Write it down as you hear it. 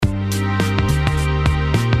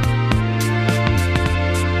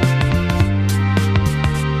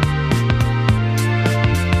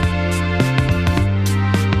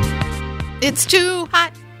It's too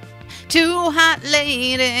hot. Too hot,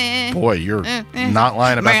 lady. Boy, you're not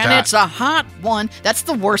lying about Man, that. it's a hot one. That's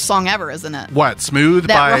the worst song ever, isn't it? What? Smooth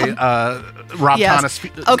That by Rob Yes.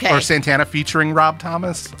 Thomas Okay. or Santana featuring Rob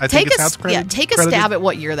Thomas? I think it's how it's credited. Take a stab at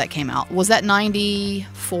what year that came out. Was that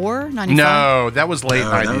 94, 95? No, that was late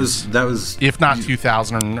No, 90s. that was If not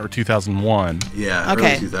 2000 or 2001. yeah.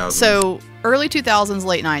 Okay, Early 2000s. so early 2000s,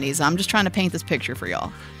 late 90s. I'm just trying to paint this picture for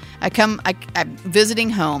y'all. I'm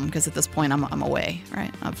visiting home because at this point I'm away,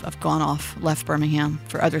 right? I've gone off, left Birmingham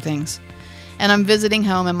for other things. And I'm visiting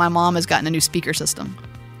home, and my mom has gotten a new speaker system,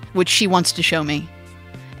 which she wants to show me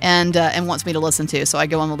and wants me to listen to. So I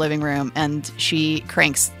go in the living room, and she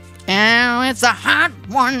cranks, "Oh, it's a hot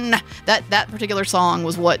one." That particular song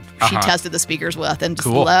was what she tested the speakers with and just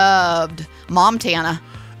loved. Mom Tana.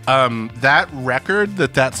 That record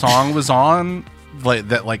that song was on,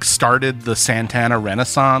 that started the Santana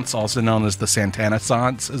Renaissance, also known as the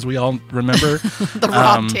Santana-sance, as we all remember. The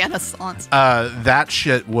Rob Tana songs. That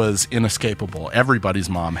shit was inescapable. Everybody's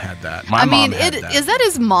mom had that. My mom had that. Is that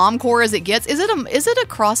as mom core as it gets? Is it a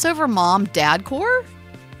crossover mom dad core?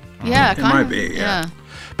 Yeah, it might be. Yeah.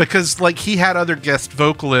 Because he had other guest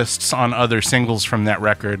vocalists on other singles from that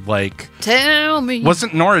record. Tell me.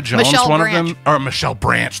 Wasn't Nora Jones Michelle one Branch. of them? Or Michelle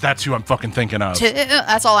Branch. That's who I'm fucking thinking of.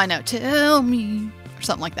 That's all I know. Tell me, or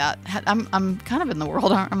something like that. I'm kind of in the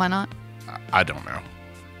world, am I not? I don't know.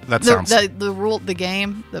 That sounds. The rule, the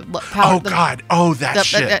game. Power, God! Oh, that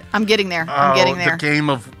shit! I'm getting there. I'm getting there.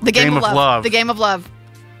 The game of love. The game of love.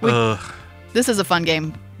 Ugh. This is a fun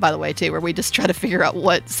game, by the way, too, where we just try to figure out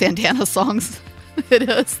what Santana songs it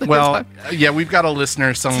is. Well, yeah, we've got a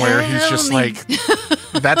listener somewhere who's just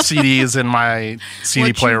that CD is in my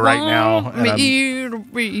CD player right now. And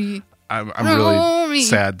I'm really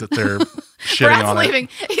sad that they're shitting Brad's on leaving.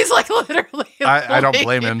 it. He's literally I don't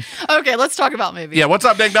blame him. Okay, let's talk about movies. Yeah, what's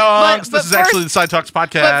up, Ding Dongs? But This is actually the Side Talks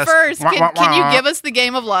podcast. But first, can you give us the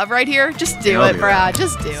game of love right here? Just do it, Brad.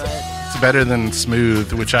 Just do it. It's better than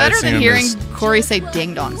Smooth, which I assume assume than hearing is... Corey say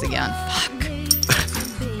ding dongs again. Fuck.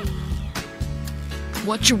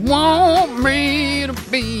 What you want me to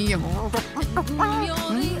be?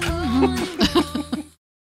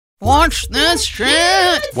 Watch this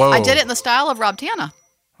shit. Whoa. I did it in the style of Rob Tana.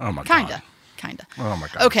 Oh my god. Kinda. Oh my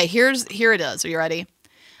god. Okay, here it is. Are you ready?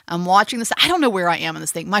 I'm watching this. I don't know where I am in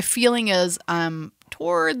this thing. My feeling is I'm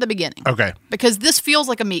toward the beginning. Okay. Because this feels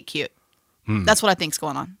like a meet cute. That's what I think's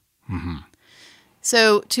going on. Mm-hmm.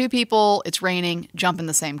 So 2 people, it's raining, jump in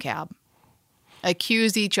the same cab.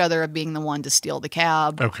 Accuse each other of being the one to steal the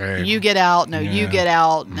cab. Okay. You get out. No, you get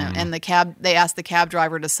out. No. And they ask the cab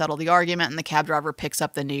driver to settle the argument, and the cab driver picks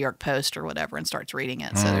up the New York Post or whatever and starts reading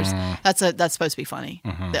it. So that's supposed to be funny.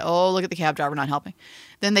 Look at the cab driver not helping.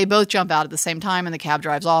 Then they both jump out at the same time, and the cab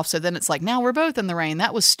drives off. So then it's now we're both in the rain.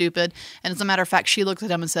 That was stupid. And as a matter of fact, she looks at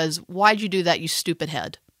him and says, "Why'd you do that, you stupid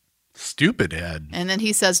head?" Stupid head. And then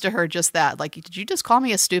he says to her just that, "Did you just call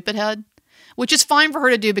me a stupid head?" Which is fine for her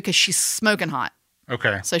to do because she's smoking hot.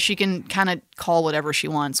 Okay. So she can kind of call whatever she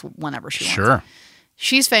wants whenever she wants. Sure.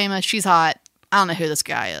 She's famous. She's hot. I don't know who this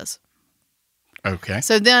guy is. Okay.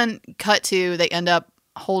 So then cut to they end up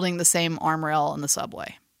holding the same arm rail in the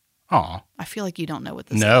subway. Aw. I feel like you don't know what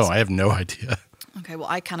this is. No, I have no idea. Okay, well,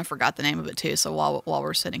 I kind of forgot the name of it too. So while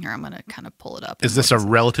we're sitting here, I'm going to kind of pull it up. Is this a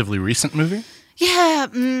relatively recent movie? Yeah.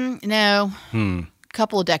 No.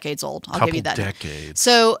 Couple of decades old. I'll give you that. Decades.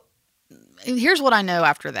 So here's what I know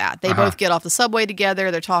after that. They both get off the subway together.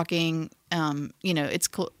 They're talking. It's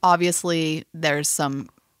cool. Obviously there's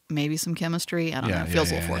maybe some chemistry. I don't know. It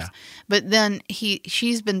feels a little forced. Yeah. But then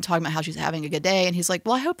she's been talking about how she's having a good day, and he's like,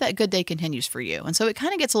 "Well, I hope that good day continues for you." And so it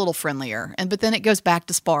kind of gets a little friendlier. But then it goes back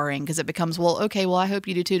to sparring because it becomes, "Well, okay, well, I hope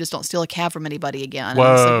you do too. Just don't steal a cab from anybody again." Whoa.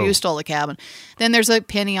 And so you stole a cab. And then there's a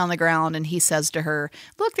penny on the ground, and he says to her,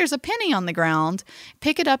 "Look, there's a penny on the ground.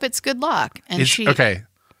 Pick it up. It's good luck." And okay.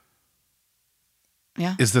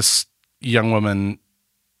 Yeah. Is this young woman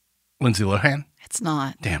Lindsay Lohan? It's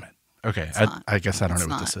not. Damn it. Okay. I guess I don't know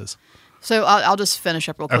what this is. So I'll just finish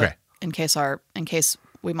up real quick. Okay. In case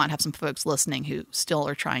we might have some folks listening who still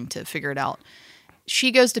are trying to figure it out.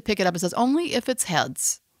 She goes to pick it up and says, "Only if it's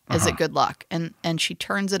heads is it good luck." And she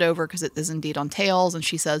turns it over because it is indeed on tails. And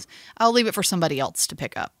she says, "I'll leave it for somebody else to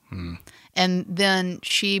pick up." And then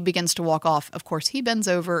she begins to walk off. Of course, he bends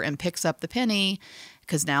over and picks up the penny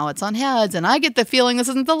because now it's on heads. And I get the feeling this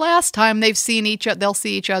isn't the last time they'll see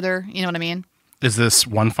each other. You know what I mean? Is this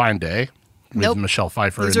One Fine Day? with Michelle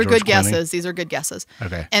Pfeiffer. These and are George good Clooney. guesses. These are good guesses.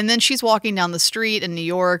 Okay. And then she's walking down the street in New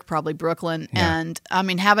York, probably Brooklyn, and I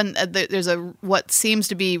mean, there's what seems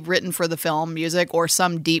to be written for the film music or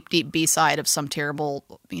some deep B-side of some terrible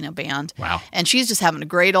band. Wow. And she's just having a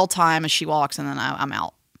great old time as she walks, and then I'm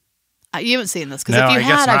out. You haven't seen this because No, if you I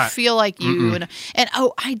guess had, not. I feel like you would. And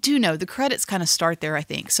I do know the credits kind of start there. I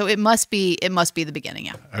think so. It must be the beginning.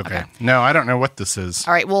 Yeah. Okay. No, I don't know what this is.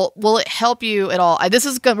 All right. Well, will it help you at all? This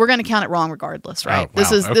is good. We're going to count it wrong regardless, right? Oh, wow.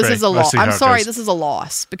 This is a Let's loss. see how I'm it sorry. goes. This is a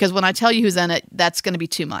loss because when I tell you who's in it, that's going to be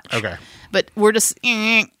too much. Okay. But we're just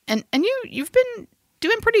and you've been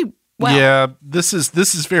doing pretty well. Yeah. This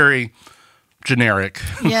is very generic.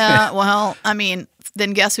 Yeah. Well, I mean,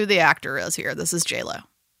 then guess who the actor is here? This is J-Lo.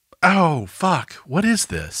 Oh, fuck. What is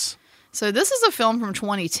this? So this is a film from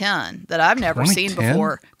 2010 that I've never seen 2010?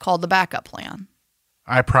 before called The Backup Plan.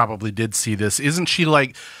 I probably did see this. Isn't she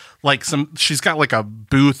she's got like a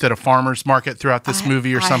booth at a farmer's market throughout this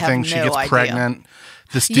movie or I have something? She no gets idea. pregnant.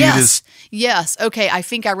 This dude Yes. Okay. I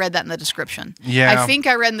think I read that in the description. Yeah. I think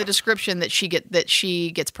I read in the description that she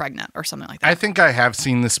gets pregnant or something like that. I think I have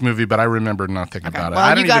seen this movie, but I remember nothing about it. Well, I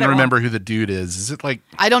you don't got even it remember who the dude is. Is it like...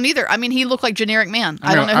 I don't either. I mean, he looked like generic man.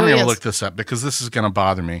 I don't know I'm who he going is. to look this up because this is going to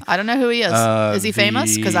bother me. I don't know who he is. Is he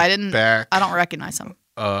famous? Because I don't recognize him.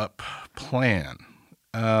 Plan.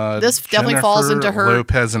 This definitely falls into Jennifer her.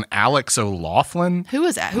 Lopez and Alex O'Loughlin. Who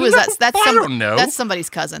is that? Who is that? That's I don't know. That's somebody's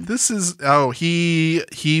cousin. This is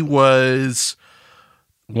he was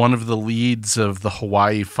one of the leads of the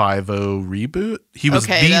Hawaii Five-0 reboot. He was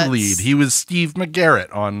the lead. He was Steve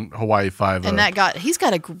McGarrett on Hawaii Five-0. And he's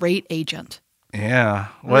got a great agent. Yeah.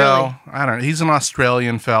 Well, Really? I don't know. He's an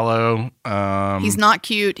Australian fellow. He's not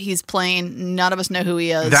cute. He's plain. None of us know who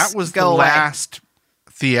he is. That was Go the away. last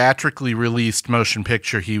theatrically released motion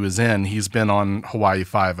picture he was in. He's been on Hawaii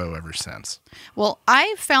Five-0 ever since. Well,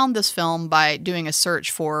 I found this film by doing a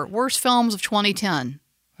search for worst films of 2010.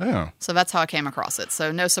 Oh. So that's how I came across it.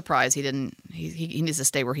 So no surprise he didn't. He needs to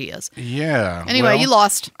stay where he is. Yeah. Anyway, well, you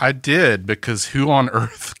lost. I did, because who on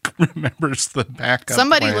earth remembers the backup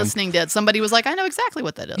Somebody plan? listening did. Somebody was like, I know exactly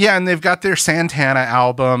what that is. Yeah, and they've got their Santana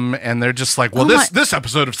album, and they're just like, well, this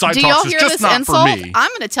episode of Side Do y'all Talks is hear just this not insult? for me. I'm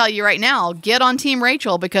going to tell you right now, get on Team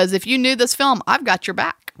Rachel, because if you knew this film, I've got your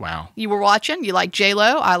back. Wow. You were watching. You like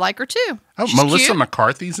J-Lo. I like her too. Oh, She's Melissa cute.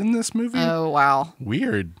 McCarthy's in this movie? Oh, wow.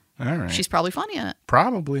 Weird. All right. She's probably funny in it.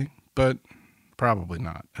 Probably, but probably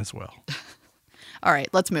not as well. All right,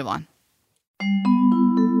 let's move on.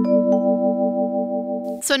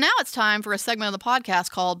 So now it's time for a segment of the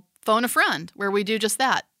podcast called Phone a Friend, where we do just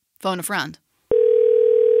that. Phone a friend.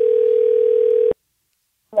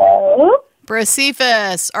 Hello?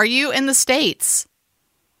 Bracefus, are you in the States?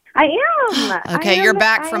 I am. Okay, you're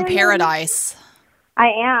back from paradise. I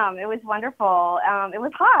am. It was wonderful. It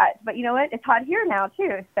was hot, but you know what? It's hot here now,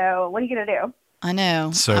 too. So what are you going to do? I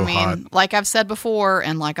know. So I mean, hot. like I've said before,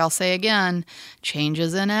 and like I'll say again,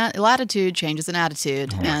 changes in latitude, changes in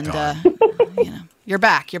attitude. Oh and, you're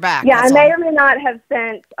back. You're back. Yeah, That's I may all. or may not have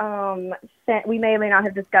we may or may not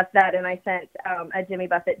have discussed that, and I sent a Jimmy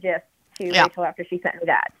Buffett gif to Rachel after she sent me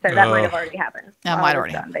that. So that might have already happened. That might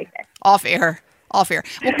already happen. Off air. Well,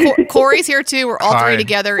 Corey's here too. We're all three Hi.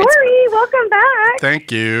 together. Corey, welcome back.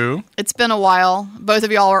 Thank you. It's been a while. Both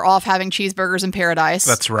of y'all are off having cheeseburgers in paradise.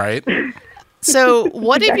 That's right. So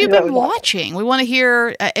what have you Exactly been what was watching? We want to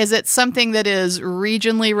hear, is it something that is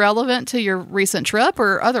regionally relevant to your recent trip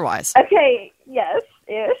or otherwise? Okay,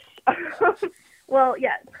 yes-ish. Well,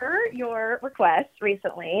 yes, per your request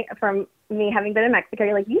recently from me having been in Mexico,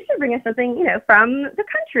 you're like, you should bring us something, from the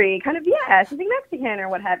country, kind of, something Mexican or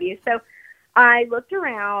what have you. So I looked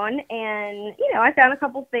around and, I found a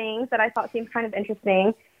couple things that I thought seemed kind of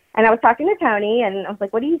interesting. And I was talking to Tony, and I was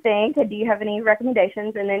like, what do you think? Do you have any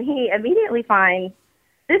recommendations? And then he immediately finds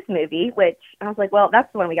this movie, which I was like, well,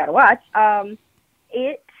 that's the one we got to watch.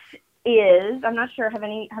 It is, I'm not sure, have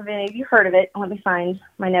any of you heard of it? Let me find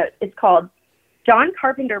my notes. It's called John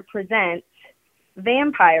Carpenter Presents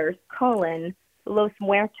Vampires, Los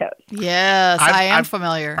Muertos. Yes, I am I've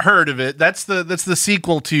familiar. Heard of it. That's the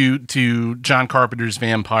sequel to John Carpenter's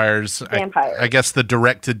Vampires. I guess the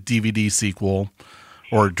direct to DVD sequel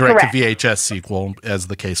or direct to VHS sequel, as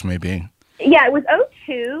the case may be. Yeah, it was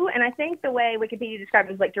 2002, and I think the way Wikipedia described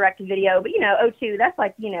it was like direct to video, but 2002, that's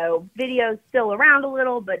like, video's still around a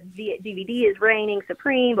little, but DVD is reigning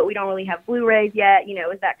supreme, but we don't really have Blu-rays yet,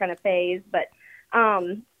 it's that kind of phase, but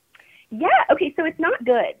yeah, okay, so it's not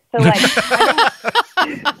good. So, I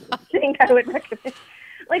don't think I would recommend.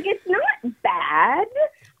 Like, it's not bad.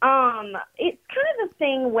 It's kind of a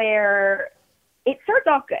thing where it starts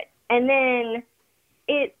off good, and then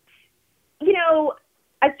it's,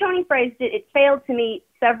 as Tony phrased it it failed to meet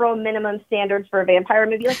several minimum standards for a vampire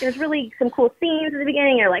movie. Like, there's really some cool scenes at the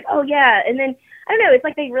beginning. You're like, oh, yeah. And then, I don't know, it's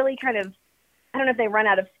like they really kind of, I don't know if they run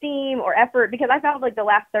out of steam or effort, because I felt like the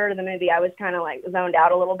last third of the movie I was kind of like zoned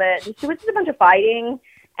out a little bit. It was just a bunch of fighting,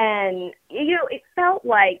 and it felt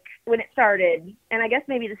like when it started, and I guess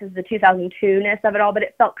maybe this is the 2002-ness of it all, but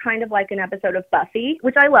it felt kind of like an episode of Buffy,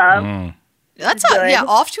 which I love. That's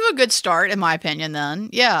off to a good start in my opinion. Then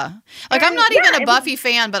like, I'm not even a Buffy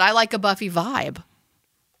fan, but I like a Buffy vibe.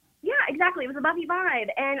 Yeah, exactly. It was a Buffy vibe,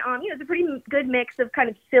 and it's a pretty good mix of kind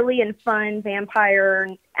of silly and fun vampire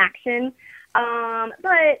action.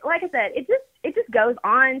 But like I said, it just goes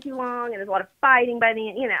on too long, and there's a lot of fighting by the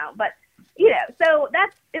end, but so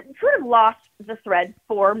it sort of lost the thread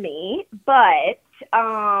for me, but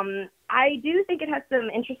I do think it has some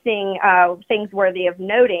interesting things worthy of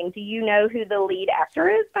noting. Do you know who the lead actor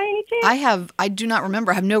is by any chance? I do not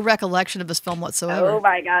remember. I have no recollection of this film whatsoever. Oh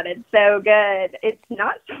my God, it's so good. It's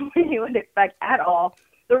not someone you would expect at all.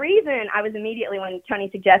 The reason I was immediately, when Tony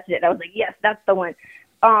suggested it, I was like, yes, that's the one.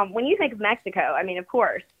 When you think of Mexico, I mean, of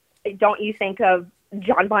course, don't you think of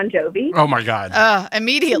Jon Bon Jovi? Oh, my God.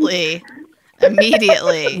 Immediately.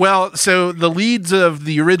 Well, so the leads of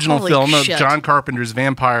the original film shit. of John Carpenter's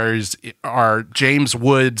Vampires are James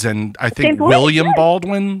Woods and I think William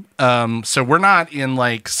Baldwin. So we're not in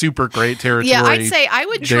like super great territory. Yeah, I'd say I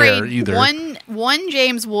would trade one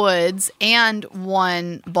James Woods and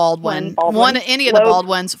one Baldwin. Any of the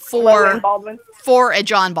Baldwins for a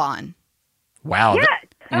John Bon. Wow. Yes.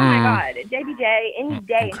 Oh my God, JBJ any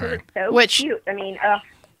day. Okay. It's so cute. I mean,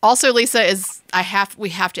 also, Lisa, we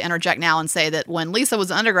have to interject now and say that when Lisa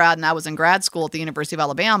was undergrad and I was in grad school at the University of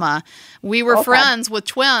Alabama, we were friends with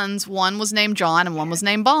twins. One was named John and one was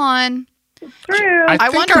named Bon. True. I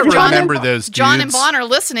wonder if those dudes. John and Bon are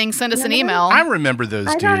listening. Send us an email. I remember those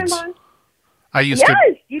dudes. Yes,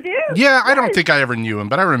 you do. Yeah, I don't think I ever knew him,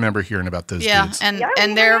 but I remember hearing about those dudes.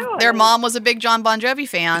 And their mom was a big John Bon Jovi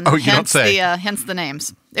fan. Oh, you don't say. Hence the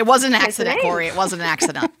names. It wasn't an accident, Corey. It wasn't an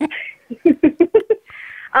accident.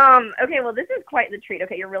 Okay, well, this is quite the treat.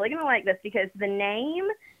 Okay, you're really going to like this, because the name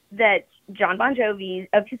that Jon Bon Jovi,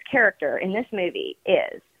 of his character in this movie,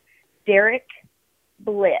 is Derek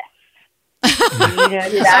Bliss. Do you know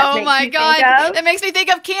who that oh my God, that makes me think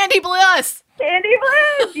of Candy Bliss. Candy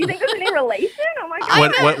Bliss. Do you think there's any relation? Oh my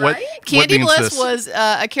God. What Candy Bliss this? was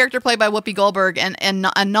a character played by Whoopi Goldberg and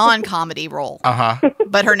a non-comedy role.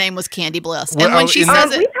 But her name was Candy Bliss. And when she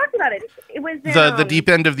says we talked about it. It was the deep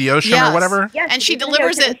end of the ocean or whatever. Yes, and she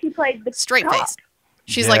delivers it straight face.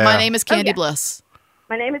 She's like, my name is Candy Bliss.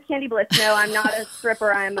 My name is Candy Bliss. No, I'm not a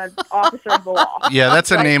stripper. I'm an officer of the law. Yeah,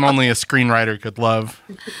 that's a name only a screenwriter could love.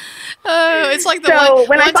 Oh, it's like the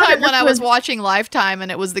one time when I was watching Lifetime,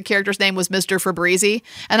 and it was the character's name was Mr. Fabrizi,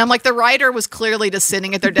 and I'm like, the writer was clearly just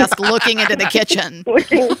sitting at their desk looking into the kitchen,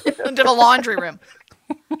 into the laundry room.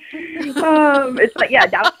 It's like,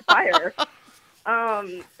 douse the fire.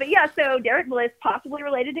 But yeah, so Derek Bliss, possibly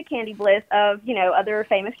related to Candy Bliss of, other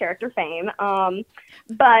famous character fame.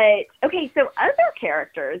 But okay, so other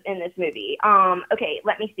characters in this movie. Okay,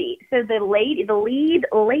 let me see. So the lead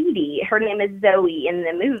lady, her name is Zoe in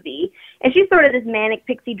the movie, and she's sort of this manic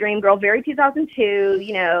pixie dream girl, very 2002.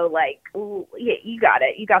 You got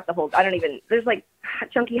it. You got the whole. There's like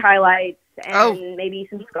chunky highlights and maybe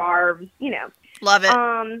some scarves. Love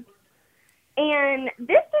it. And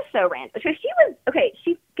this is so random. So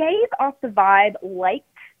she gave off the vibe like,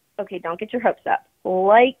 don't get your hopes up,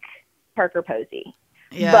 like Parker Posey.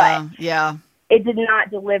 Yeah, but it did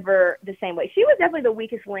not deliver the same way. She was definitely the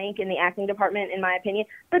weakest link in the acting department, in my opinion.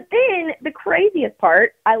 But then the craziest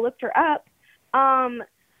part, I looked her up.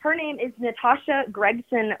 Her name is Natasha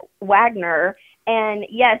Gregson Wagner, and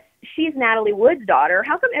yes, she's Natalie Wood's daughter.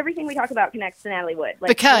 How come everything we talk about connects to Natalie Wood?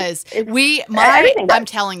 Because I'm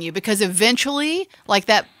telling you, because eventually, like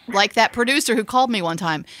that producer who called me one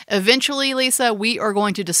time, eventually, Lisa, we are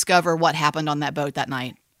going to discover what happened on that boat that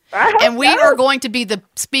night. And we are going to be the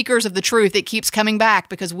speakers of the truth. It keeps coming back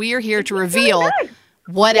because we are here to reveal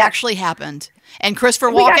what actually happened. And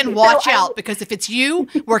Christopher Walken, watch out, because if it's you,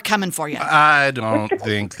 we're coming for you. I don't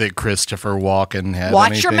think that Christopher Walken had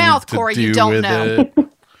watch your mouth, Corey. You don't know.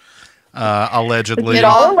 Allegedly.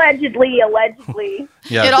 Allegedly.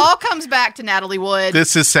 Yeah. It all comes back to Natalie Wood.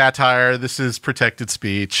 This is satire. This is protected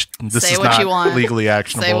speech. This Say is what not you want. legally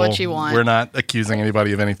actionable. Say what you want. We're not accusing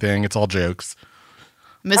anybody of anything. It's all jokes.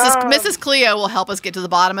 Mrs. Cleo will help us get to the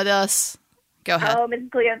bottom of this. Go ahead. Oh,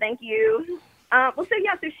 Mrs. Cleo, thank you. So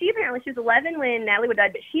she was 11 when Natalie Wood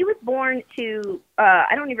died, but she was born to,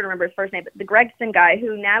 I don't even remember his first name, but the Gregson guy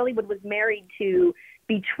who Natalie Wood was married to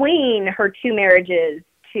between her two marriages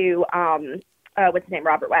to, what's his name,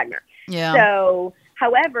 Robert Wagner. Yeah. So,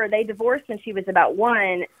 however, they divorced when she was about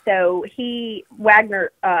 1. So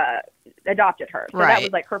Wagner adopted her. So that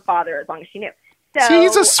was like her father as long as she knew. So, see,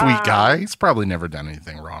 he's a sweet guy. He's probably never done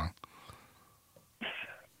anything wrong.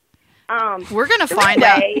 We're gonna find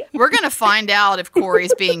out. We're gonna find out if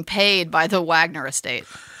Corey's being paid by the Wagner estate.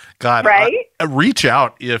 God, right? Reach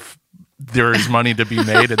out if there is money to be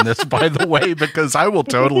made in this, by the way, because I will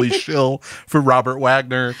totally shill for Robert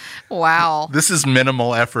Wagner. Wow. This is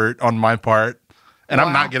minimal effort on my part, and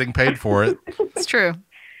I'm not getting paid for it. It's true.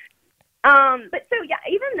 But so, yeah,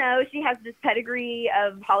 even though she has this pedigree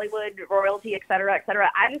of Hollywood royalty, et cetera,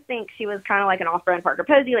 I just think she was kind of like an off-brand Parker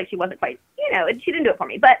Posey. Like, she wasn't quite, she didn't do it for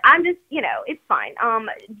me. But I'm just, it's fine.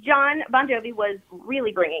 Jon Bon Jovi was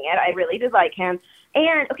really bringing it. I really did like him.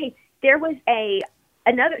 And, okay, there was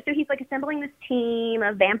so he's like assembling this team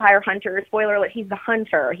of vampire hunters. Spoiler alert, he's the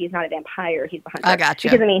hunter. He's not a vampire. He's the hunter. I gotcha.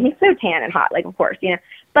 Because, he's so tan and hot, like, of course,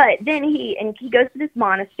 But then he goes to this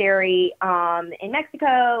monastery in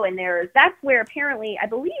Mexico, and that's where apparently, I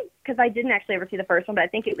believe, because I didn't actually ever see the first one, but I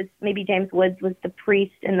think it was maybe James Woods was the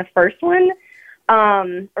priest in the first one.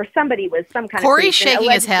 Or somebody was some kind Corey's of priest.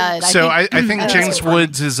 shaking his head. So I think James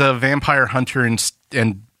Woods is a vampire hunter,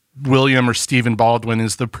 and William or Stephen Baldwin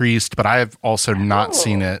is the priest, but I have also not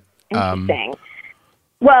seen it. Interesting.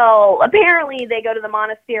 Well, apparently they go to the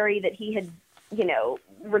monastery that he had,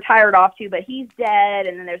 retired off to, but he's dead,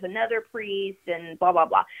 and then there's another priest, and blah, blah,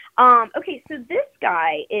 blah. Okay, so this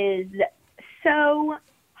guy is so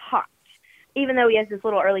hot, even though he has this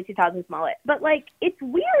little early 2000s mullet. But, like, it's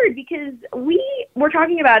weird because we're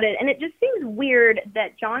talking about it, and it just seems weird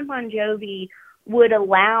that Jon Bon Jovi would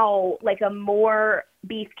allow, like, a more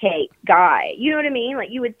beefcake guy. You know what I mean? Like,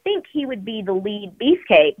 you would think he would be the lead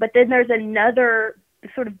beefcake, but then there's another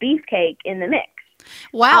sort of beefcake in the mix.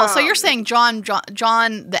 Wow. So you're saying John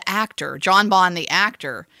the actor, John Bon the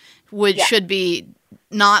actor, should be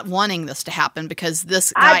not wanting this to happen because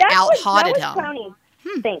this guy out-hotted him. That was Tony's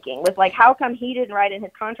thinking, was like, how come he didn't write in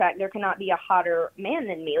his contract, there cannot be a hotter man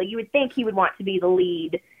than me? Like, you would think he would want to be the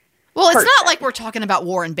lead Well, person. It's not like we're talking about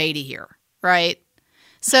Warren Beatty here, right?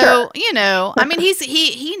 So, sure. I mean,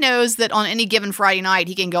 he knows that on any given Friday night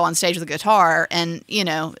he can go on stage with a guitar and,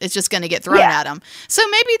 it's just going to get thrown at him. So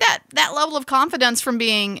maybe that level of confidence from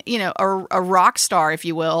being, a rock star, if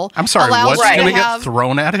you will. I'm sorry, what's going to get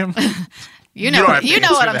thrown at him? You know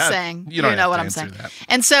what I'm saying. You know what I'm saying.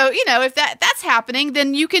 And so, if that's happening,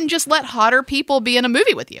 then you can just let hotter people be in a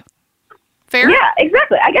movie with you. Fair? Yeah,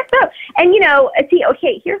 exactly. I guess so. And,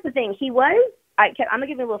 okay, here's the thing. I'm going to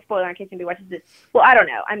give you a little spoiler in case anybody watches this. Well, I don't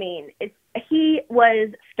know. I mean, he was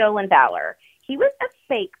stolen valor. He was a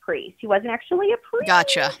fake priest. He wasn't actually a priest.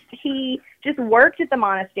 Gotcha. He just worked at the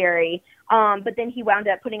monastery, but then he wound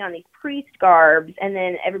up putting on these priest garbs, and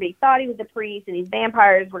then everybody thought he was a priest, and these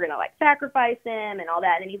vampires were going to, like, sacrifice him and all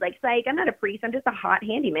that. And he's like, psych, I'm not a priest. I'm just a hot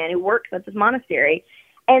handyman who works at this monastery.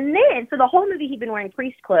 And then, so the whole movie he'd been wearing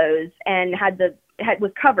priest clothes and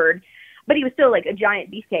was covered, but he was still like a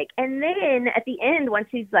giant beefcake. And then at the end, once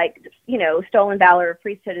he's like, stolen valor of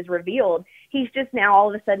priesthood is revealed, he's just now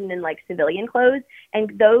all of a sudden in like civilian clothes.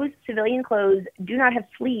 And those civilian clothes do not have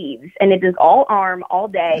sleeves. And it is all arm all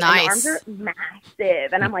day. Nice. And the arms are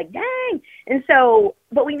massive. And I'm like, dang. And so,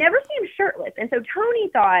 but we never see him shirtless. And so Tony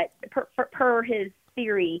thought, per his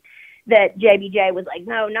theory, that JBJ was like,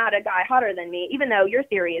 no, not a guy hotter than me, even though your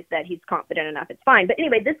theory is that he's confident enough, it's fine. But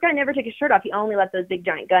anyway, this guy never took his shirt off. He only let those big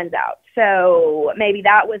giant guns out. So maybe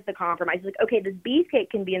that was the compromise. He's like, okay, this beefcake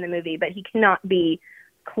can be in the movie, but he cannot be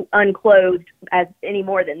unclothed as any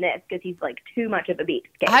more than this because he's like too much of a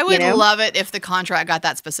beefcake. I would love it if the contract got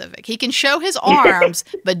that specific. He can show his arms,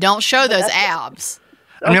 but don't show those abs.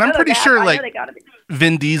 I mean, I'm pretty sure like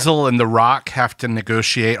Vin Diesel and The Rock have to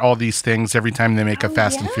negotiate all these things every time they make a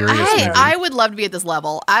Fast and Furious movie. I would love to be at this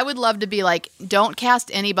level. I would love to be like, don't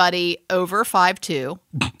cast anybody over 5'2".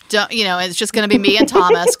 Don't, it's just going to be me and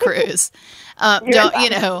Thomas Cruise.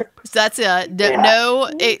 That's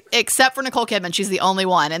except for Nicole Kidman. She's the only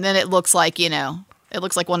one. And then it looks like, one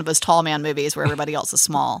of those tall man movies where everybody else is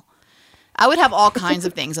small. I would have all kinds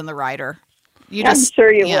of things in the writer. I'm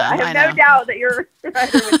sure you will. I have no doubt that your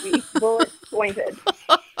writer would be bullet pointed.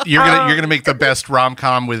 You're gonna make the best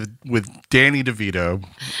rom-com with Danny DeVito.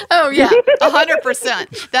 Oh yeah,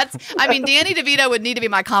 100%. Danny DeVito would need to be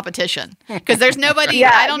my competition because there's nobody.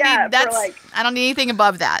 I don't need anything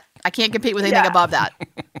above that. I can't compete with anything above that.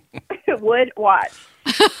 Would watch.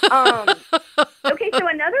 Okay, so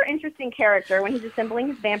another interesting character when he's assembling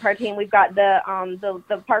his vampire team, we've got the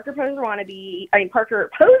Parker Poser wannabe. I mean Parker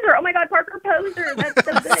Poser. Oh my God, Parker Poser. That's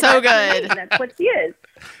so good. So good. That's what he is.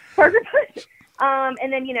 Parker Poser.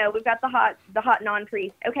 And then, we've got the hot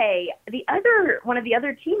non-priest. Okay, one of the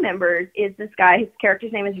other team members is this guy. His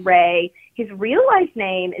character's name is Ray. His real life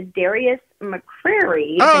name is Darius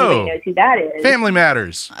McCrary. If anybody knows who that is. Family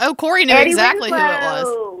Matters. Oh, Corey knew exactly Winslow. who it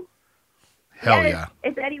was. Hell yeah.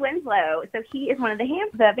 It's Eddie Winslow. So he is one of the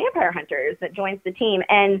vampire hunters that joins the team.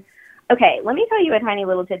 And, okay, let me tell you a tiny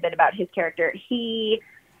little tidbit about his character. He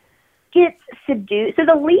gets seduced. So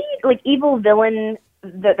the lead, evil villain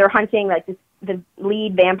that they're hunting, the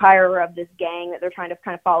lead vampire of this gang that they're trying to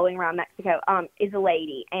kind of following around Mexico, is a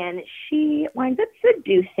lady, and she winds up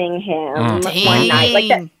seducing him one night, like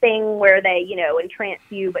that thing where they, entrance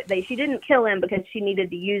you, but she didn't kill him because she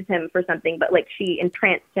needed to use him for something, but she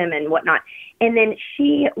entranced him and whatnot. And then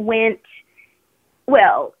she went.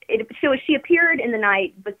 She appeared in the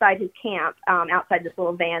night beside his camp, outside this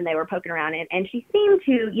little van they were poking around in, and she seemed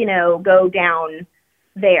to, go down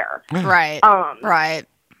there. Right. Right.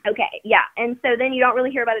 Okay, yeah. And so then you don't really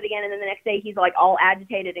hear about it again, and then the next day he's all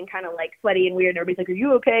agitated and kind of sweaty and weird, and everybody's like, "Are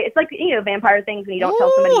you okay?" It's vampire things when you don't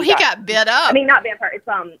tell somebody. He got bit up. I mean, not vampire. It's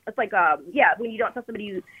when you don't tell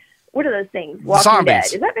somebody what are those things? Walking Zombies. Dead.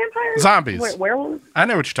 Is that vampires? Zombies. Werewolves? I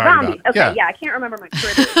know what you're talking Zombies. about. Okay, yeah, I can't remember my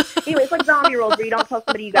critters. Anyway, it's like zombie rules where you don't tell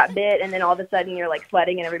somebody you got bit, and then all of a sudden you're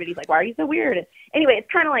sweating, and everybody's like, "Why are you so weird?" And anyway, it's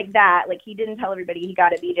kind of like that. He didn't tell everybody he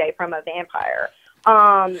got a BJ from a vampire.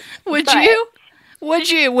 Would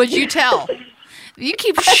you tell? You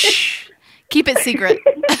keep it secret.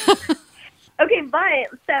 Okay,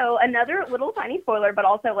 but so another little tiny spoiler, but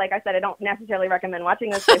also, like I said, I don't necessarily recommend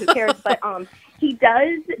watching this, so who cares? But he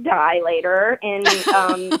does die later in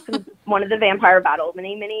one of the vampire battles,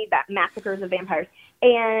 many massacres of vampires.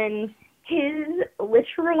 And his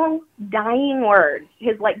literal dying words,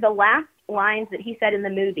 the last lines that he said in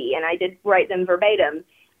the movie, and I did write them verbatim,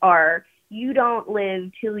 are, "You don't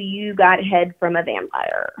live till you got head from a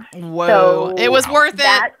vampire." Whoa. So it was worth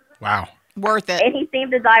it. Wow. Worth it. And he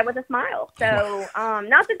seemed to die with a smile. So,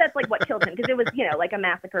 not that that's what killed him, because it was, a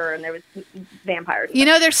massacre and there was vampires.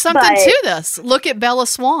 There's something to this. Look at Bella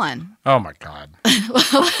Swan. Oh, my God.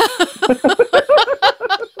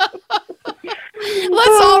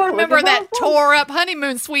 Let's all remember that tore up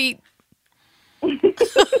honeymoon suite.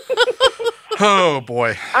 Oh,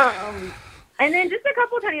 boy. And then just a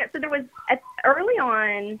couple of tiny, so there was early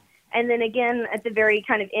on, and then again at the very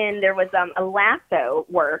kind of end, there was a lasso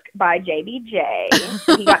work by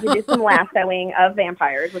JBJ. He got to do some lassoing of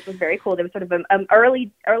vampires, which was very cool. There was sort of an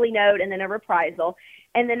early note and then a reprisal.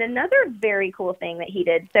 And then another very cool thing that he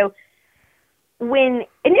did. So when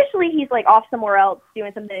initially he's off somewhere else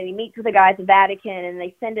doing something, and he meets with a guy at the Vatican, and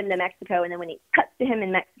they send him to Mexico, and then when he cuts to him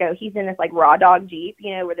in Mexico, he's in this raw dog Jeep,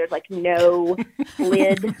 where there's no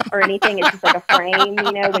lid or anything. It's just a frame,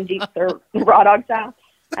 when Jeeps are raw dog style,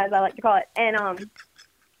 as I like to call it. And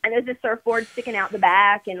there's this surfboard sticking out the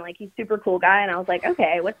back, and he's a super cool guy. And I was like,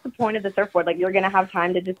 okay, what's the point of the surfboard? You're gonna have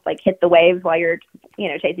time to just hit the waves while you're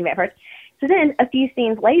chasing vampires. So then a few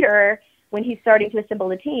scenes later, when he's starting to assemble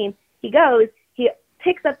the team, he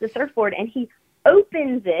picks up the surfboard and he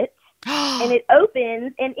opens it, and it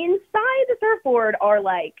opens, and inside the surfboard are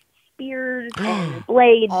spears and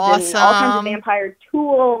blades and all kinds of vampire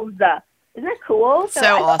tools. Isn't that cool? So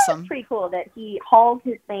I awesome. That's pretty cool that he hauled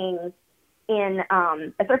his things in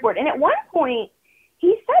a surfboard. And at one point,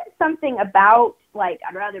 he said something about I'd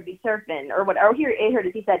rather be surfing or whatever. Here it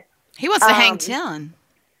is. He said he wants to hang 10.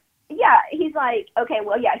 Yeah, he's okay,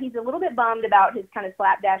 well, yeah, he's a little bit bummed about his kind of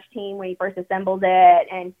slapdash team when he first assembled it,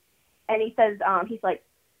 and he says, he's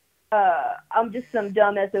I'm just some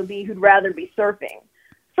dumb SOB who'd rather be surfing.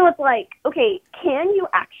 So it's okay, can you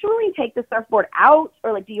actually take the surfboard out,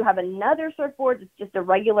 or do you have another surfboard? It's just a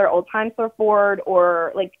regular old-time surfboard,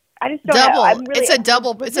 or I just don't know.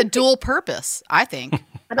 It's a dual purpose, I think.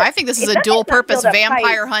 I think this is a dual purpose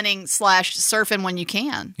vampire hunting / surfing when you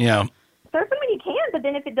can. Yeah. Surfing when you can, but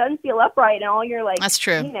then if it doesn't feel upright and all your that's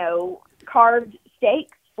true. Carved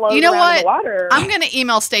steaks float around in the water. I'm going to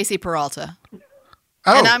email Stacy Peralta.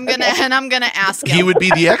 Oh, and I'm gonna ask him. He would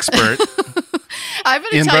be the expert. I'm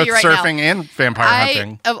going to tell you right now. In both surfing and vampire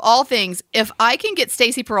hunting. Of all things, if I can get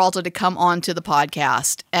Stacy Peralta to come on to the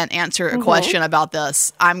podcast and answer a question about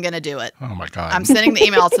this, I'm going to do it. Oh my God! I'm sending the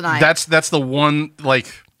email tonight. That's the one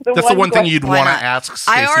that's the one thing you'd want to ask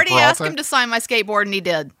Stacy I already Peralta. asked him to sign my skateboard, and he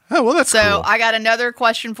did. Oh, well, that's cool. So I got another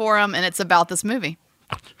question for him, and it's about this movie.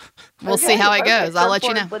 We'll see how it goes. I'll let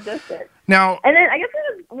you know. Now, and then I guess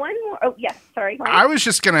there's one more. Oh, yes. Sorry. I was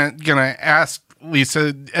just gonna ask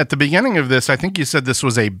Lisa at the beginning of this. I think you said this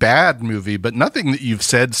was a bad movie, but nothing that you've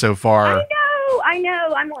said so far. I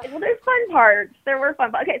know. I'm well, there's fun parts. There were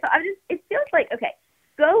fun parts. Okay, so it feels okay.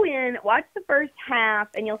 go in, watch the first half,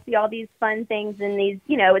 and you'll see all these fun things and these,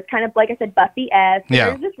 it's kind of, like I said, Buffy-esque. Yeah.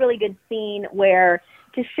 There's this really good scene where,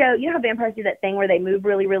 to show, how vampires do that thing where they move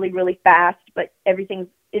really, really, really fast, but everything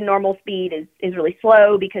in normal speed is really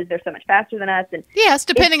slow because they're so much faster than us. And yes,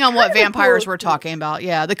 depending on what vampires we're talking about.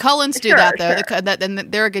 Yeah, the Cullens do that, though. Sure.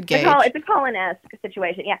 They're a good gauge. It's a Cullen-esque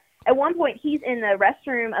situation, yeah. At one point, he's in the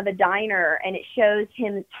restroom of a diner, and it shows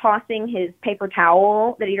him tossing his paper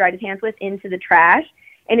towel that he dried his hands with into the trash.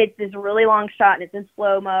 And it's this really long shot, and it's in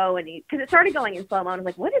slow-mo. Because it started going in slow-mo, and I was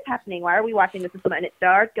like, what is happening? Why are we watching this in slow-mo? And it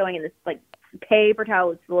starts going in this, paper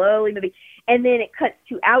towel is slowly moving. And then it cuts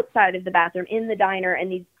to outside of the bathroom in the diner,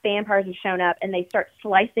 and these vampires have shown up, and they start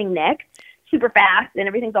slicing necks super fast, and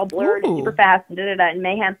everything's all blurred and super fast, and and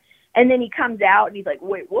mayhem. And then he comes out, and he's like,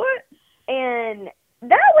 wait, what? And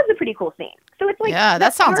that was a pretty cool scene. So it's like, yeah,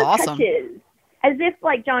 that sounds awesome. As if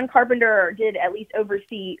John Carpenter did at least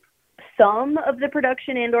oversee some of the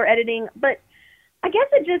production and or editing, but I guess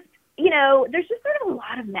it just, there's just sort of a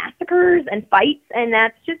lot of massacres and fights, and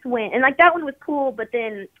that's just when, and that one was cool, but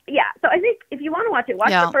then, yeah, so I think if you want to watch it, watch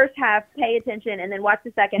the first half, pay attention, and then watch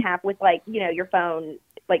the second half with your phone,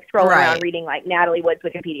 scrolling around reading Natalie Wood's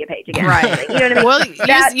Wikipedia page again. Right. You know what I mean?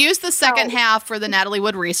 Well, use the second half for the Natalie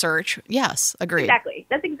Wood research. Yes, agreed. Exactly.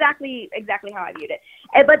 That's exactly how I viewed it.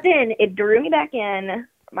 But then it drew me back in.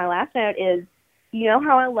 My last note is,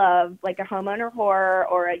 how I love a homeowner horror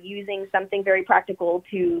or using something very practical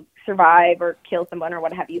to survive or kill someone or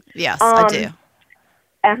what have you. Yes, I do.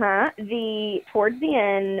 Towards the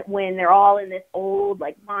end, when they're all in this old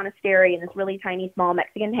monastery in this really tiny small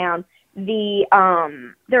Mexican town, they're down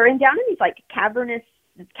in these cavernous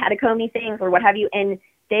catacomby things or what have you, and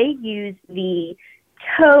they use the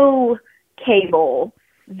tow cable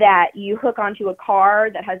that you hook onto a car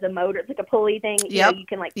that has a motor. It's like a pulley thing. Yep. You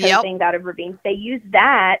can tow things out of ravines. They use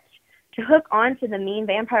that to hook onto the mean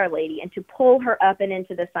vampire lady and to pull her up and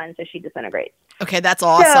into the sun so she disintegrates. Okay, that's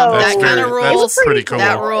awesome. So, that kind of rules. That's pretty cool.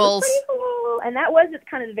 That rules. Pretty cool. And that was at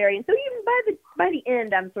kind of the very end. So even by the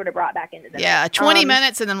end, I'm sort of brought back into this. Yeah, 20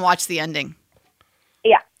 minutes and then watch the ending.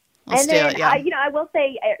 Yeah. Let's do it, yeah. I will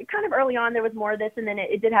say, kind of early on, there was more of this, and then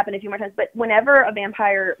it did happen a few more times. But whenever a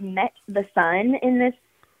vampire met the sun in this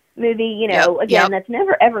movie, that's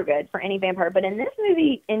never, ever good for any vampire. But in this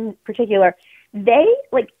movie in particular, they,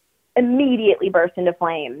 immediately burst into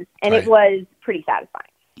flames, and it was pretty satisfying.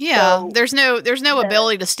 Yeah, so, there's no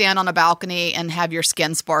ability to stand on a balcony and have your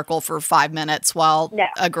skin sparkle for 5 minutes while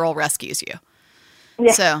a girl rescues you.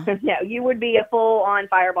 Yeah. So no, you would be a full-on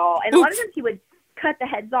fireball. And a lot of times he would cut the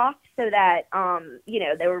heads off so that,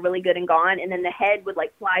 they were really good and gone, and then the head would,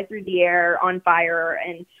 fly through the air on fire.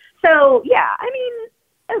 And so, yeah, I mean,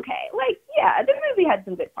 okay, the movie had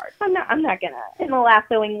some good parts. I'm not gonna, and the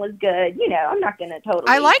lassoing was good. I'm not gonna totally.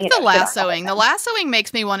 I like the lassoing. The lassoing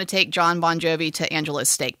makes me want to take John Bon Jovi to Angela's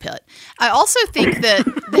steak pit. I also think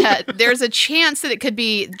that there's a chance that it could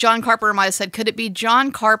be John Carpenter might have said, could it be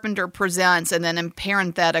John Carpenter presents, and then in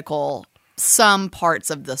parenthetical, some parts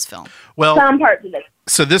of this film. Well, some parts of it.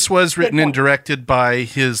 So this was written and directed by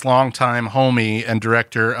his longtime homie and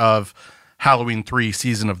director of Halloween 3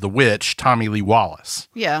 Season of the Witch, Tommy Lee Wallace.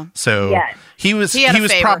 Yeah. So he was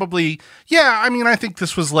probably, I think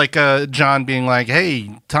this was John being like,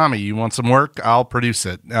 hey, Tommy, you want some work? I'll produce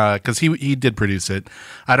it. Because he did produce it.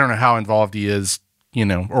 I don't know how involved he is,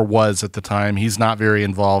 or was at the time. He's not very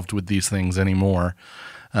involved with these things anymore.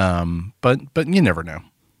 But you never know.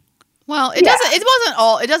 Well, it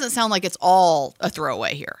doesn't sound like it's all a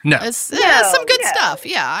throwaway here. No. It's some good stuff.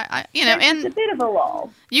 Yeah. It's a bit of a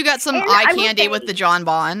lull. You got some eye candy with the John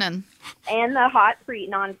Bon and the hot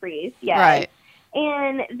non-freeze. Yeah. Right.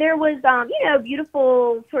 And there was,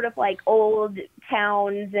 beautiful sort of old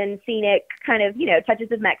towns and scenic kind of,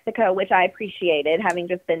 touches of Mexico, which I appreciated having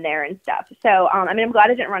just been there and stuff. So, I'm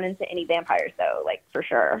glad I didn't run into any vampires though, for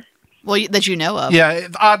sure. Well, that you know of. Yeah.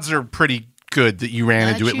 The odds are pretty good that you ran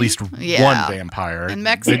into at least one vampire. In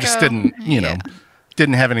Mexico. They just didn't,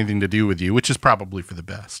 didn't have anything to do with you, which is probably for the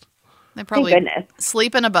best. They're probably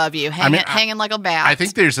sleeping above you, hanging like a bat. I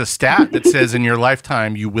think there's a stat that says in your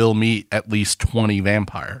lifetime you will meet at least 20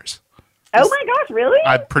 vampires. Oh my gosh, really?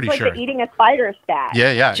 I'm pretty sure. Like the eating a spider stat.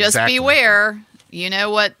 Yeah, Just exactly. beware. You know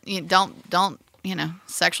what? Don't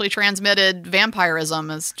sexually transmitted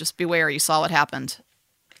vampirism is just beware. You saw what happened.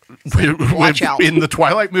 Watch out. In the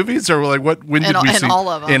Twilight movies, or what? When did we see? In all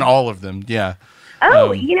of them. In all of them, yeah.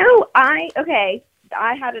 Oh,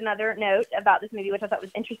 I had another note about this movie, which I thought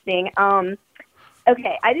was interesting.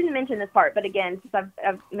 Okay, I didn't mention this part, but again, since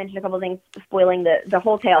I've mentioned a couple of things spoiling the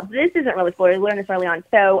whole tale, this isn't really spoiler. We learned this early on.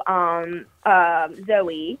 So,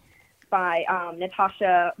 Zoe, by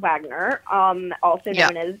Natasha Wagner, also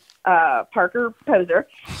known as Parker Poser.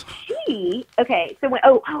 I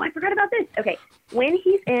forgot about this. Okay, when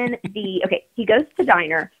he's in he goes to the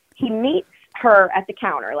diner. He meets her at the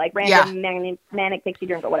counter, like random manic pixie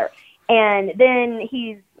drink or whatever. And then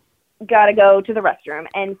he's got to go to the restroom.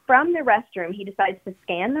 And from the restroom, he decides to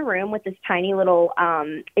scan the room with this tiny little,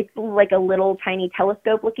 it's like a little tiny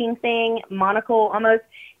telescope-looking thing, monocle almost.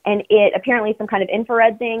 And it apparently some kind of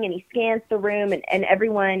infrared thing. And he scans the room, and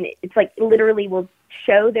everyone, it's like literally will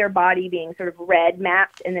show their body being sort of red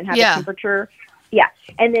mapped and then have a temperature. Yeah.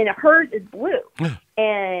 And then hers is blue.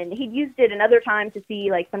 And he'd used it another time to see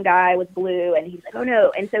like some guy with blue, and he's like, oh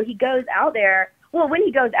no. And so he goes out there. Well, when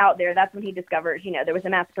he goes out there, that's when he discovers, there was a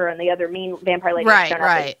massacre and the other mean vampire lady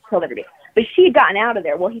killed everybody. But she had gotten out of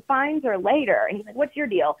there. Well, he finds her later, and he's like, what's your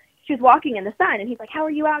deal? She was walking in the sun, and he's like, how are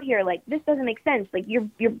you out here? Like, this doesn't make sense. Like, you're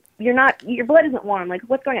not, your blood isn't warm. Like,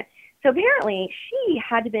 what's going on? So apparently she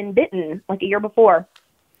had been bitten like a year before.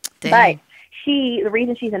 Dang. But the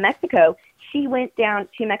reason she's in Mexico, she went down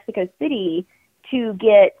to Mexico City she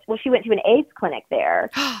went to an AIDS clinic there,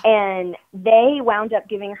 and they wound up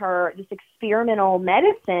giving her this experimental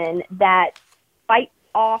medicine that fights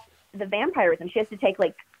off the vampirism. She has to take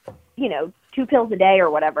 2 pills a day or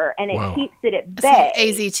whatever, and it keeps it at bay.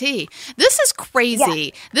 It's like AZT. This is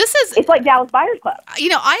crazy. Yeah. It's like Dallas Buyers Club.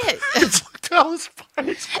 It's like Dallas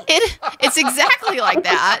Buyers Club. It's exactly like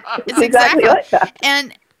that. It's exactly like that.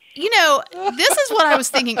 And this is what I was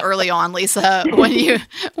thinking early on, Lisa, when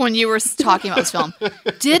you were talking about this film.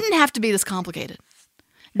 Didn't have to be this complicated.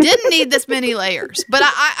 Didn't need this many layers. But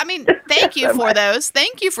I mean, thank you for those.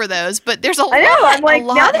 Thank you for those. But there's a lot. I know. I'm like,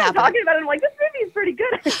 now that I'm happening. talking about it, I'm like, this movie is pretty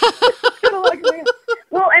good.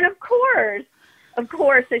 Well, and of course,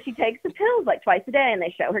 so she takes the pills like twice a day, and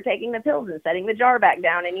they show her taking the pills and setting the jar back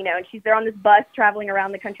down, and and she's there on this bus traveling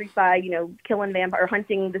around the countryside, killing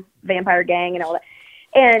hunting this vampire gang and all that.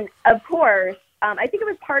 And of course, I think it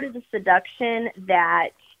was part of the seduction that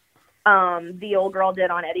the old girl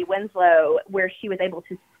did on Eddie Winslow, where she was able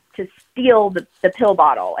to steal the pill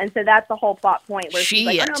bottle. And so that's the whole plot point where she's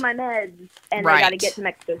like, oh no, my meds. And they got to get to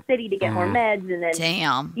Mexico City to get more meds. And then,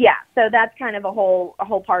 damn. Yeah. So that's kind of a whole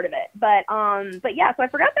part of it. But yeah, so I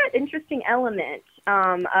forgot that interesting element,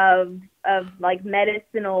 of like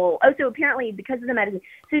medicinal. Oh, so apparently because of the medicine,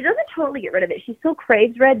 so she doesn't totally get rid of it. She still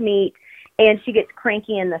craves red meat, and she gets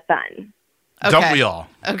cranky in the sun. Okay. Don't we all?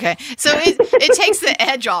 Okay. So it takes the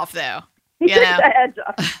edge off, though. The edge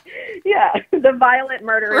off. Yeah. The violent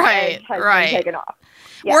murder edge has been taken off.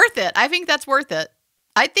 Yeah. Worth it. I think that's worth it.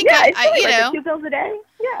 I think it's 2 pills a day.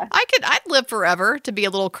 Yeah. I'd live forever to be a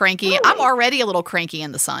little cranky. Really? I'm already a little cranky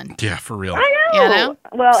in the sun. Yeah, for real. I know.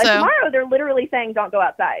 Well, and tomorrow they're literally saying don't go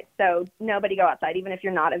outside. So nobody go outside, even if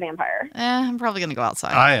you're not a vampire. I'm probably going to go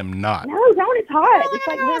outside. I am not. No, don't. It's hot. It's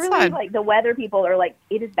like literally like the weather people are like,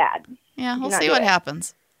 it is bad. Yeah, we'll see what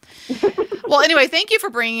happens. Well, anyway, thank you for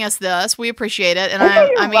bringing us this. We appreciate it, and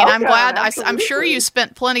I'm glad. I'm sure you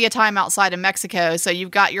spent plenty of time outside in Mexico, so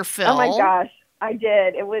you've got your fill. Oh my gosh, I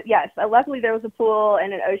did. It was luckily there was a pool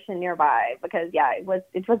and an ocean nearby because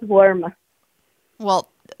it was warm. Well,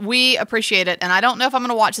 we appreciate it, and I don't know if I'm going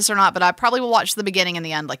to watch this or not, but I probably will watch the beginning and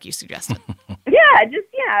the end, like you suggested.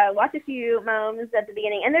 Watch a few moments at the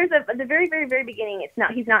beginning, and there's at the very, very, very beginning.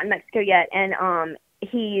 He's not in Mexico yet, and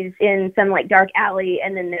he's in some like dark alley,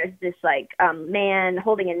 and then there's this like man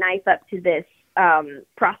holding a knife up to this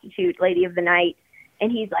prostitute lady of the night,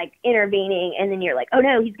 and he's like intervening, and then you're like, oh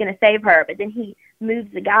no, he's going to save her, but then he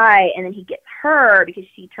moves the guy, and then he gets her because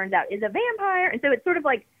she turns out is a vampire, and so it's sort of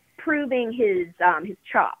like proving his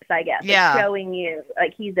chops, I guess. Yeah. Like showing you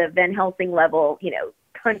like he's a Van Helsing level,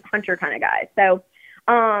 hunter kind of guy. So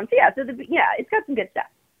it's got some good stuff.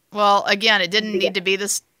 Well, again, it didn't need to be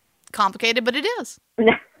this complicated, but it is. All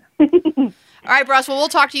right, Bruce. Well, we'll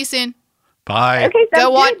talk to you soon. Bye. Okay,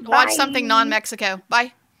 go watch something non-Mexico.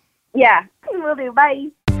 Bye. Yeah, will do. Bye.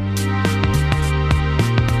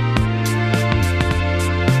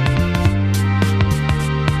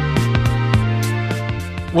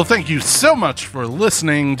 Well, thank you so much for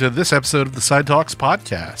listening to this episode of the Side Talks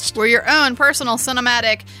podcast. We're your own personal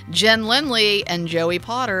cinematic Jen Lindley and Joey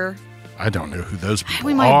Potter. I don't know who those people are.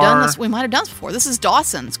 We might have done this. We might have done this before. This is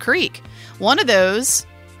Dawson's Creek. One of those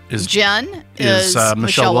is Jen is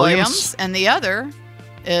Michelle Williams, and the other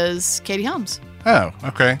is Katie Holmes. Oh,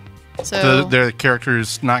 okay. So their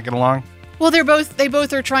characters not get along? Well, they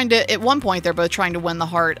both are trying to, at one point, they're both trying to win the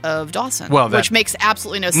heart of Dawson, which makes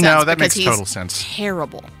absolutely no sense. No, that makes total sense.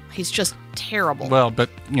 Terrible. He's just terrible. Well, but,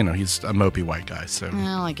 he's a mopey white guy, so.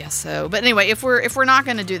 Well, I guess so. But anyway, if we're not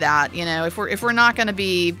going to do that, if we're not going to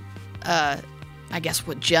be I guess,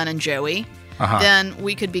 with Jen and Joey, then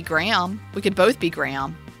we could be Graham. We could both be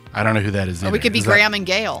Graham. I don't know who that is either. Or we could be Graham and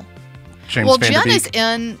Gail. James well, Van Jen Der is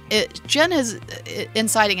Beek. Jen has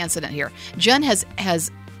inciting incident here. Jen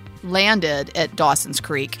has landed at Dawson's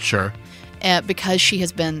Creek. Sure. Because she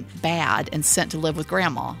has been bad and sent to live with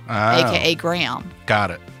Grandma, Oh. a.k.a. Graham.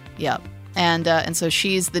 Got it. Yep. And so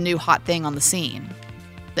she's the new hot thing on the scene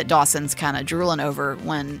that Dawson's kind of drooling over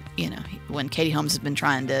when Katie Holmes has been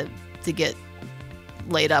trying to get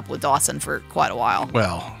laid up with Dawson for quite a while.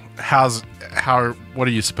 Well, what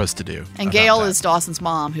are you supposed to do? And Gail is Dawson's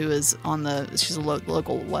mom, who is she's a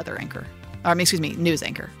local weather anchor. News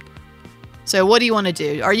anchor. So what do you want to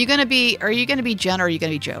do? Are you going to be Jen or are you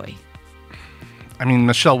going to be Joey? I mean,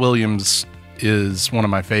 Michelle Williams is one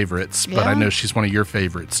of my favorites, but I Yeah. know she's one of your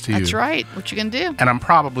favorites too. That's right. What you going to do? And I'm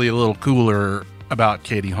probably a little cooler about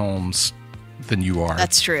Katie Holmes than you are.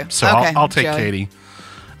 That's true. So Okay, I'll take Joey. Katie.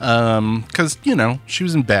 Because, she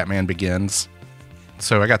was in Batman Begins.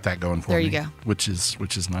 So I got that going for me. There you go. Which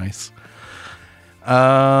is nice.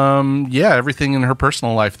 Yeah, everything in her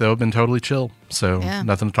personal life, though, been totally chill. So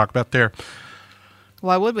nothing to talk about there.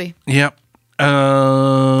 Why would we? Yep.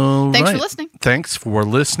 Thanks for listening. Thanks for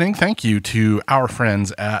listening. Thank you to our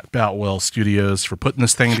friends at Boutwell Studios for putting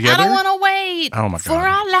this thing together. I don't want to wait Oh my for God.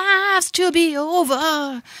 our lives to be over.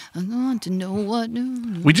 I want to know what.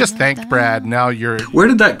 We just thanked Brad. Now you're. Where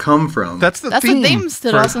did that come from? That's the That's theme. the themes to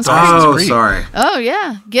for Dawson's oh, Creek. sorry. Oh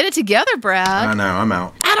yeah, get it together, Brad. I know, I'm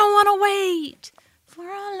out. I don't want to wait for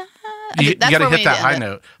our lives. You got to where we hit that end high it.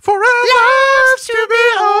 note. For our lives to be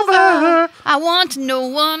over. I want to know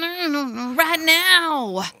what right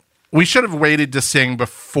now. We should have waited to sing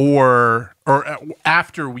before or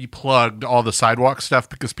after we plugged all the Sidewalk stuff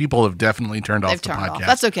because people have definitely turned off They've the turned podcast. off.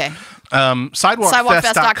 That's okay.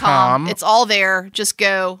 Sidewalkfest.com. It's all there. Just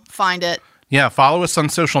go find it. Yeah, follow us on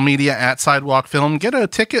social media at Sidewalk Film. Get a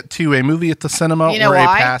ticket to a movie at the cinema You know or a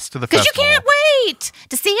why? pass to the Because festival. you can't wait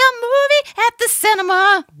to see a movie at the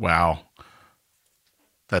cinema. Wow.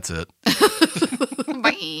 That's it.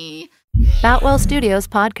 Bye. Boutwell Studios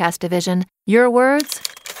Podcast Division. Your words,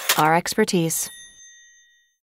 our expertise.